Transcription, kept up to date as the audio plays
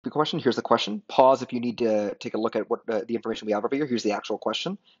the question. Here's the question. Pause if you need to take a look at what the information we have over here. Here's the actual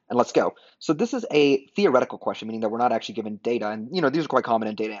question, and let's go. So this is a theoretical question, meaning that we're not actually given data, and these are quite common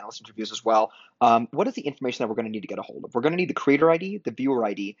in data analyst interviews as well. What is the information that we're going to need to get a hold of? We're going to need the creator ID, the viewer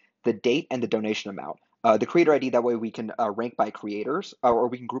ID, the date, and the donation amount. The creator ID, that way we can rank by creators, or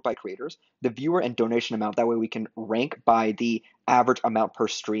we can group by creators. The viewer and donation amount, that way we can rank by the average amount per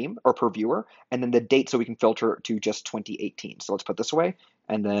stream or per viewer, and then the date, so we can filter to just 2018. So let's put this away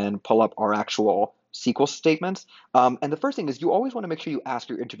and then pull up our actual SQL statements. And the first thing is you always want to make sure you ask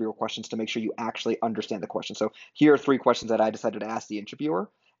your interviewer questions to make sure you actually understand the question. So here are 3 questions that I decided to ask the interviewer.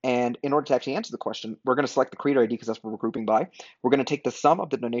 And in order to actually answer the question, we're going to select the creator ID because that's what we're grouping by. We're going to take the sum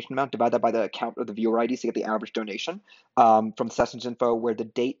of the donation amount, divide that by the count of the viewer ID to get the average donation from the sessions info, where the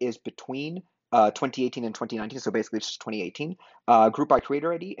date is between 2018 and 2019, so basically it's just 2018. Group by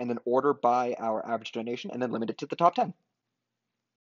creator ID, and then order by our average donation, and then limit it to the top 10.